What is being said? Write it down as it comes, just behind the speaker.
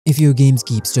If your games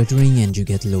keep stuttering and you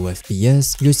get low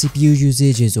FPS, your CPU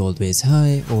usage is always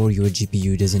high, or your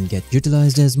GPU doesn't get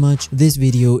utilized as much, this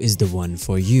video is the one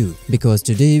for you. Because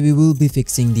today we will be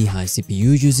fixing the high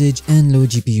CPU usage and low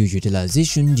GPU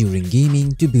utilization during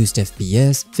gaming to boost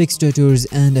FPS, fix stutters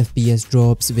and FPS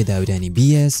drops without any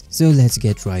BS, so let's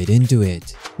get right into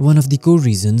it. One of the core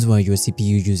reasons why your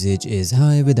CPU usage is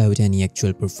high without any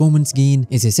actual performance gain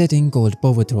is a setting called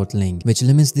power throttling, which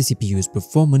limits the CPU's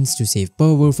performance to save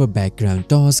power for background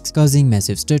tasks, causing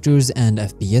massive stutters and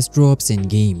FPS drops in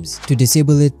games. To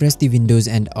disable it, press the Windows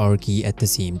and R key at the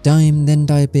same time, then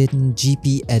type in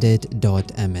gpedit.msc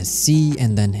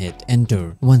and then hit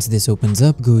enter. Once this opens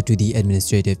up, go to the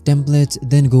administrative templates,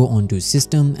 then go on to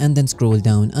system and then scroll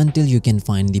down until you can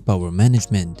find the power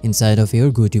management. Inside of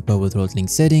here, go to power throttling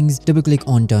settings, double click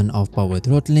on turn off power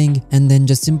throttling, and then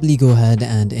just simply go ahead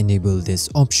and enable this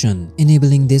option.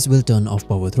 Enabling this will turn off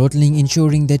power throttling,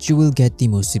 ensuring that you will get the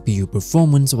most CPU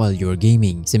performance while you're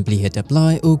gaming. Simply hit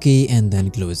apply, OK, and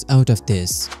then close out of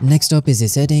this. Next up is a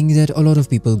setting that a lot of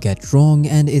people get wrong,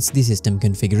 and it's the system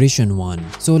configuration one.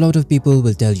 So a lot of people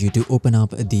will tell you to open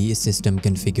up the system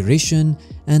configuration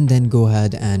and then go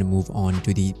ahead and move on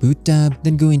to the boot tab,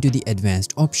 then go into the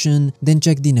advanced option, then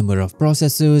check the number of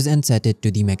processors and set it to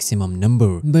the maximum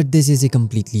number. But this is a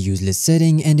completely useless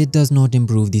setting and it does not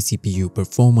improve the CPU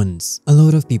performance. A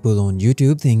lot of people on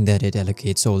YouTube think that it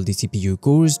allocates all the CPU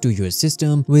cores to your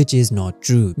system, which is not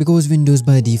true, because Windows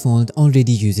by default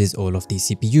already uses all of the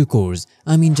CPU cores.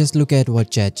 I mean, just look at what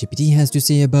ChatGPT has to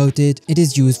say about it. It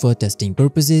is used for testing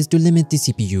purposes to limit the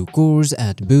CPU cores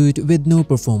at boot with no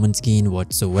performance gain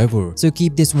whatsoever. So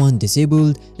keep this one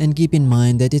disabled and keep in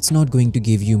mind that it's not going to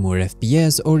give you more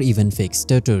FPS or even fix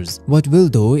stutters. What will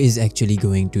though is actually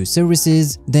going to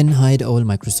services, then hide all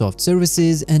Microsoft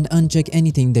services and uncheck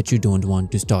anything that you don't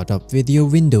want to start up with your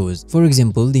Windows. For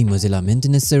example, the Mozilla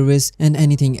maintenance service and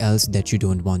anything else that you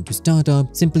don't want to start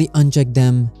up, simply uncheck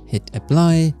them, hit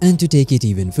apply, and to take it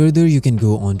even further, you can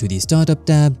go on to the startup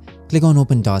tab, click on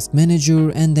Open Task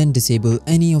Manager and then disable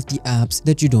any of the apps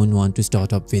that you don't want to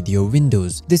start up with your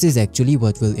Windows. This is actually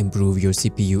what will improve your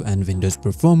CPU and Windows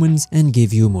performance and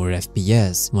give you more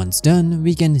FPS. Once done,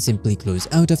 we can simply close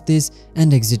out of this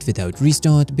and exit without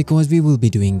restart, because we will be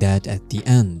doing that at the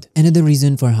end. Another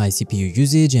reason for high CPU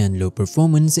usage and low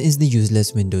performance is the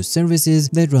useless Windows services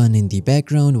that run in the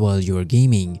background while you're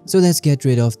gaming. So let's get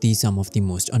rid of some of the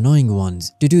most annoying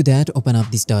ones. To do that, open up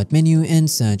the start menu and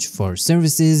search for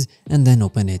services, and then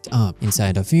open it up.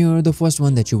 Inside of here, the first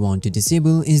one that you want to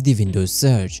disable is the Windows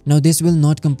search. Now this will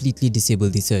not completely disable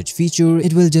the search feature,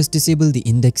 it will just disable the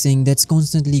indexing that's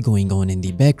constantly going on in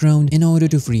the background in order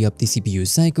to free up the CPU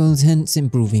cycles, hence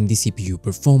improving the CPU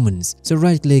performance. So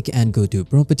right click and go to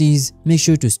properties, make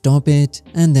sure to stop it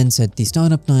and then set the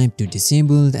startup type to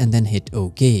disabled and then hit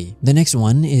OK. The next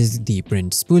one is the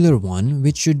print spooler one,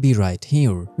 which should be right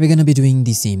here. We're gonna be doing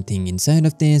the same thing inside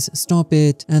of this, stop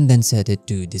it and then set it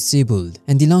to disabled.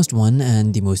 And the last one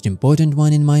and the most important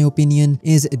one in my opinion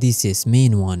is the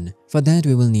sysmain one. For that,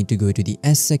 we will need to go to the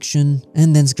S section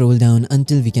and then scroll down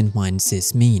until we can find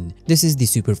sysmain. This is the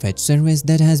superfetch service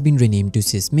that has been renamed to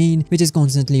sysmain, which is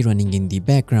constantly running in the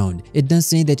background. It does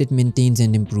say that it maintains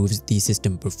and improves the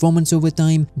system performance over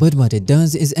time, but what it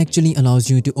does is actually allows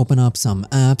you to open up some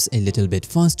apps a little bit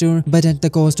faster, but at the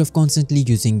cost of constantly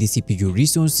using the CPU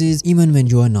resources even when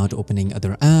you are not opening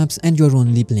other apps and you're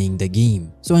only playing the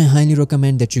game. So I highly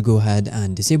recommend that you go ahead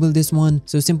and disable this one.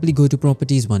 So simply go to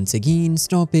properties once again,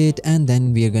 stop it, and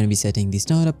then we are going to be setting the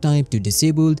startup type to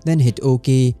disabled, then hit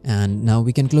OK, and now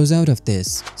we can close out of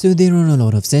this. So there are a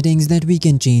lot of settings that we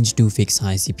can change to fix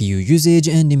high CPU usage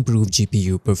and improve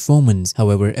GPU performance.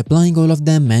 However, applying all of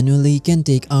them manually can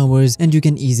take hours and you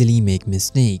can easily make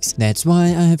mistakes. That's why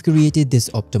I have created this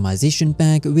optimization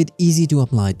pack with easy to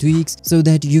apply tweaks so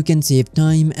that you can save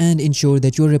time and ensure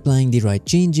that you're applying the right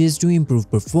changes to improve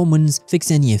performance,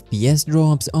 fix any FPS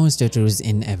drops or stutters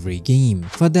in every game.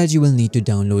 For that, you will need to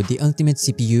download the ultimate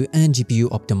CPU and GPU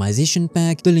optimization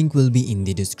pack. The link will be in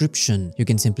the description. You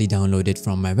can simply download it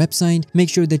from my website. Make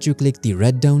sure that you click the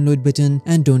red download button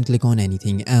and don't click on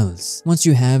anything else. Once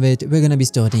you have it, we're gonna be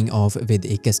starting off with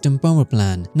a custom power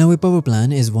plan. Now a power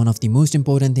plan is one of the most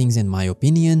important things in my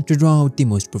opinion to draw out the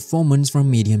most performance from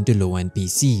medium to low end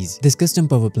PCs. This custom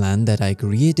power plan that I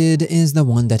created is the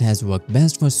one that has worked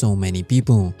best for so many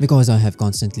people, because I have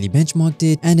constantly benchmarked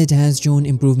it and it has shown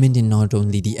improvement in not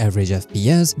only the average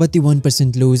FPS but the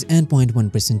 1% lows and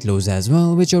 0.1% lows as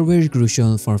well, which are very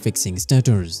crucial for fixing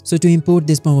stutters. So to import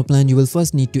this power plan, you will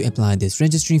first need to apply this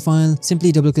registry file.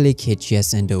 Simply double click, hit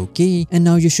yes and OK, and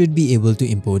now you should be able to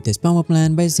import this power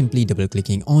plan by simply double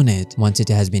clicking on it. Once it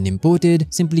has been imported,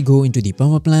 simply go into the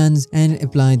power plans and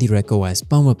apply the RecOS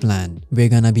power plan. We're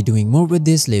gonna be doing more with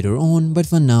this later on, but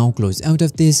for now, close out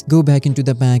of this, go back into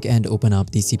the pack and open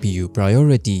up the CPU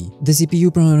priority. The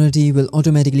CPU priority will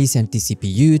automatically set the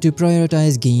CPU to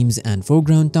prioritize games and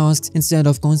foreground tasks instead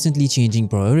of constantly changing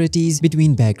priorities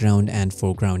between background and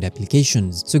foreground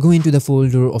applications. So go into the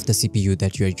folder of the CPU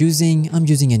that you are using. I'm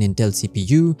using an Intel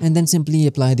CPU, and then simply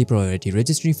apply the priority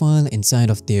registry file inside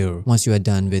of there. Once you are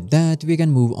done with that, we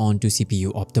can move on to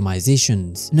CPU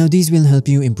optimizations. Now these will help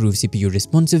you improve CPU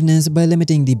responsiveness by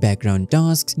limiting the background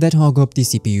tasks that hog up the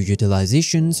CPU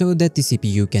utilization so that the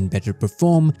CPU can better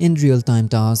perform in real-time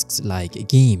tasks like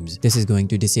games. This is going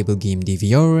to disable game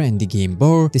DVR and the game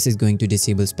bar. This is going to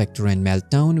disable Spectre and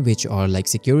Meltdown, which are like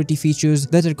security features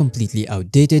that are completely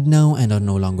outdated now and are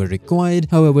no longer required.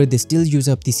 However, they still use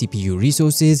up the CPU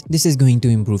resources. This is going to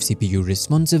improve CPU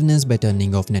responsiveness by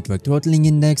turning off network throttling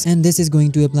index, and this is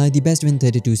going to apply the best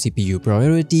Win32 CPU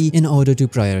priority in order to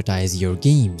prioritize your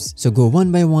games. So go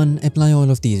one by one, apply all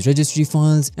of these registry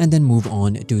files, and then move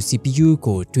on to CPU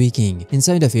core tweaking.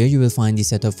 Inside of here, you will find the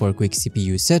setup for quick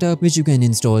CPU setup, which you can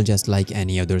install just like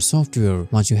any other software.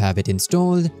 Once you have it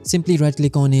installed, simply right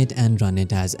click on it and run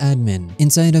it as admin.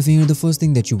 Inside of here, the first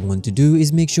thing that you want to do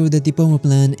is make sure that the power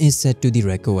plan is set to the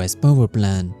RecOS power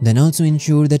plan. Then also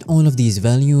ensure that all of these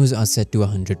values are set to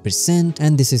 100%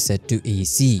 and this is set to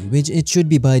AC, which it should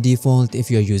be by default if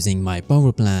you're using my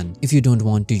power plan. If you don't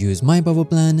want to use my power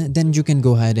plan, then you can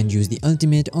go ahead and use the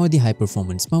ultimate or the high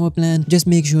performance power plan. Just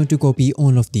make sure to copy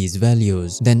all of these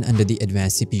values. Then under the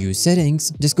advanced CPU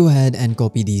settings, just go ahead and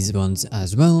copy these ones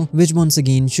as well, which once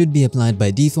again should be applied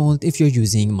by default if you're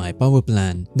using my power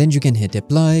plan. Then you can hit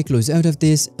apply, close out of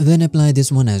this, then apply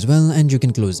this one as well, and you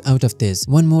can close out of this.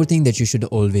 One more thing that you should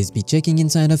always be checking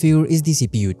inside of here is the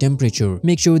CPU temperature.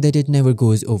 Make sure that it never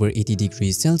goes over 80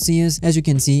 degrees Celsius. As you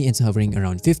can see, it's hovering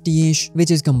around 50-ish,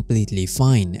 which is completely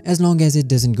fine. As long as it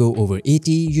doesn't go over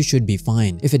 80, you should be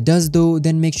fine. If it does though,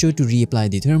 then make sure to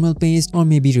reapply the thermal paste or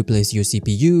maybe replace your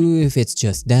CPU if it's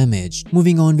just damaged.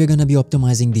 Moving on, we're gonna be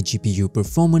optimizing the GPU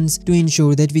performance to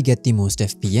ensure that we get the most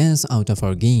FPS out of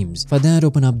our games. For that,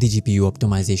 open up the GPU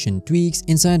optimization tweaks.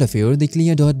 Inside of here, the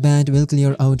clear.bat will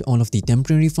clear out all of the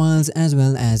temporary files as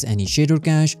well as any shader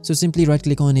cache, so simply right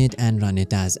click on it and run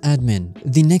it as admin.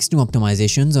 The next two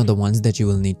optimizations are the ones that you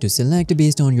will need to select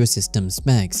based on your system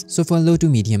specs. So for low to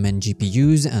medium end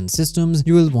GPUs and systems,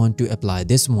 you will want to apply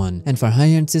this one, and for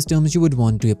high-end systems, you would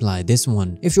want to apply this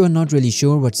one. If you are not really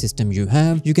sure what system you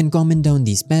have, you can comment down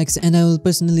the specs and I will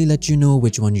personally let you know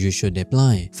which one you should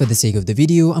apply. For the sake of the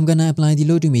video, I'm gonna apply the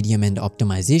low to medium end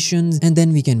optimizations, and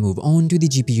then we can move on to the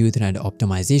GPU thread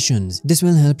optimizations. This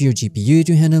will help your GPU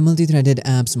to handle multi-threaded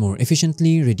apps more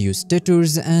efficiently, reduce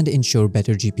stutters, and ensure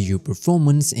better GPU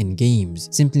performance in games.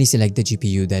 Simply select the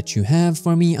GPU that you have.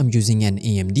 For me, I'm using an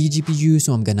AMD GPU,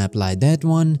 so I'm gonna apply that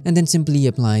one, and then simply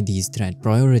apply these thread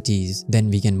priorities. Then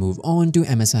we can move on to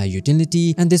MSI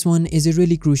utility, and this one is a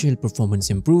really crucial performance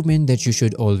improvement that you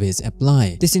should always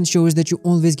apply. This ensures that you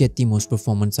always get the most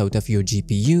performance out of your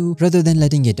GPU rather than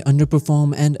letting it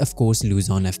underperform and of course lose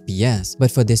on FPS.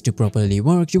 But for this to properly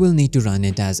work, you will need to run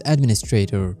it as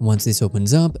administrator. Once this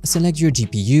opens up, select your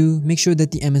GPU, make sure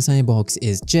that the MSI box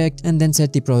is checked, and then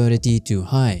set the priority to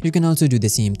high. You can also do the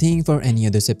same thing for any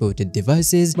other supported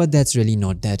devices, but that's really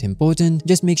not that important.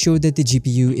 Just make sure that the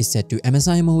GPU is set to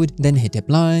MSI mode, then hit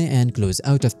apply and close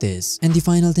out of this. And the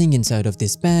final thing inside of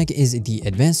this pack is the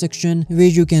advanced section where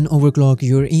you can overclock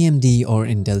your AMD or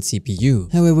Intel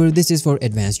CPU. However, this is for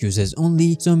advanced users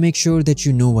only, so make sure that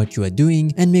you know what you are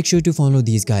doing and make sure to follow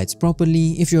these guides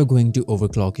properly if you are going to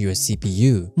overclock your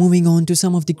CPU. Moving on to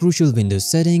some of the crucial Windows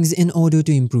settings in order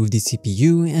to improve the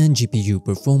CPU and GPU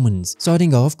performance.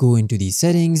 Starting off, go into the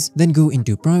settings, then go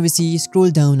into privacy, scroll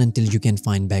down until you can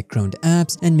find background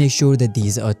apps and make sure that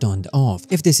these are turned off.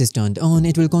 If this is turned on,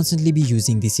 it will constantly be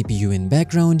using the CPU in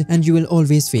background and you will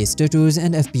always face stutters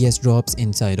and FPS drops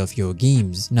inside of your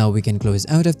games. Now we can close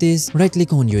out of this, right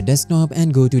click on your desktop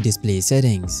and go to display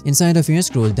settings. Inside of here,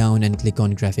 scroll down and click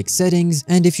on graphics settings,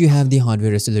 and if you have the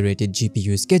hardware accelerated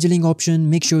GPU scheduling option,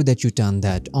 make sure that you turn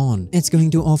that on. It's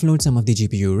going to offload some of the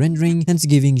GPU rendering, hence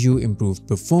giving you improved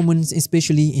performance,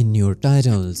 especially in newer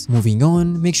titles. Moving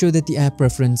on, make sure that the app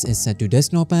preference is set to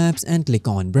desktop apps and click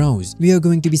on browse. We are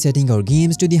going to be setting our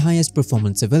games to the highest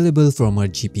performance available from our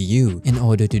GPU. In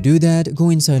order to do that, go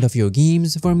inside of your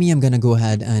games. For me, I'm gonna go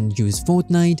ahead and use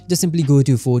Fortnite. Just simply go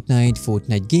to Fortnite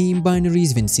Fortnite game,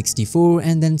 binaries win64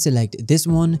 and then select this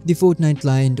one, the Fortnite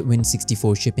client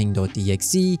win64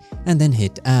 shipping.exe, and then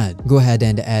hit add. Go ahead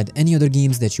and add any other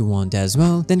games that you want as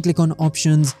well, then click on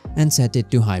options and set it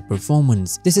to high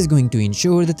performance. This is going to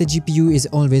ensure that the GPU is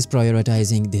always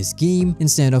prioritizing this game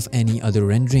instead of any other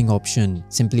rendering option.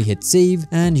 Simply hit save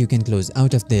and you can close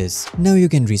out of this. Now you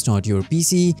can restart your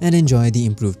PC and enjoy the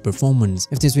improved performance.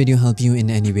 If this video helped you in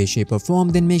any way, shape or form,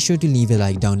 then make sure to leave a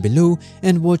like down below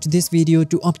and watch this video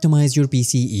to optimize your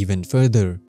PC even further.